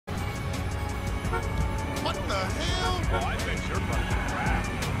Oh, I bet you're fucking crap.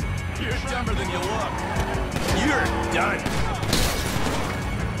 You're dumber than you look. You're done.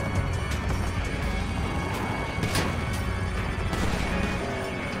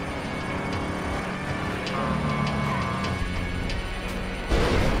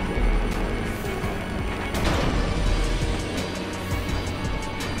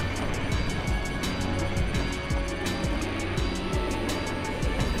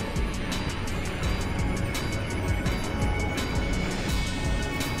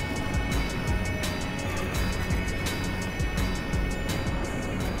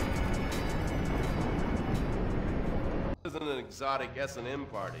 This isn't an exotic S&M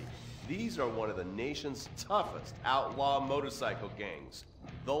party. These are one of the nation's toughest outlaw motorcycle gangs,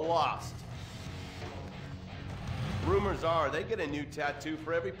 the Lost. Rumors are they get a new tattoo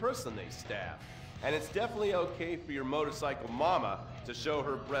for every person they stab. And it's definitely okay for your motorcycle mama to show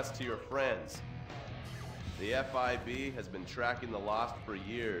her breast to your friends. The FIB has been tracking the Lost for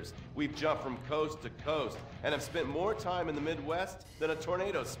years. We've jumped from coast to coast and have spent more time in the Midwest than a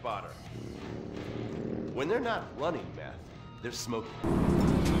tornado spotter. When they're not running meth, they're smoking.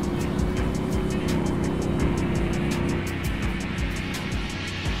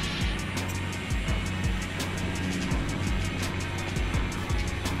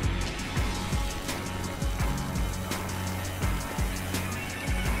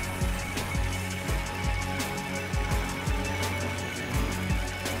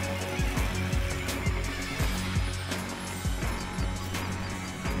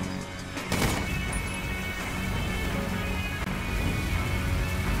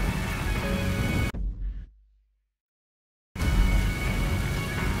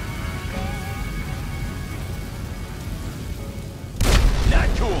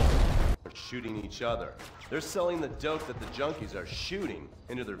 Shooting each other. They're selling the dope that the junkies are shooting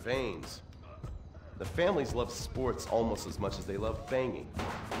into their veins. The families love sports almost as much as they love banging.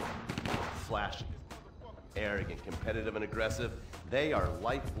 Flashy, arrogant, competitive, and aggressive, they are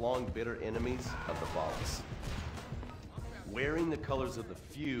lifelong bitter enemies of the boss. Wearing the colors of the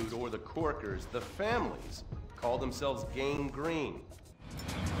feud or the corkers, the families call themselves Gang Green.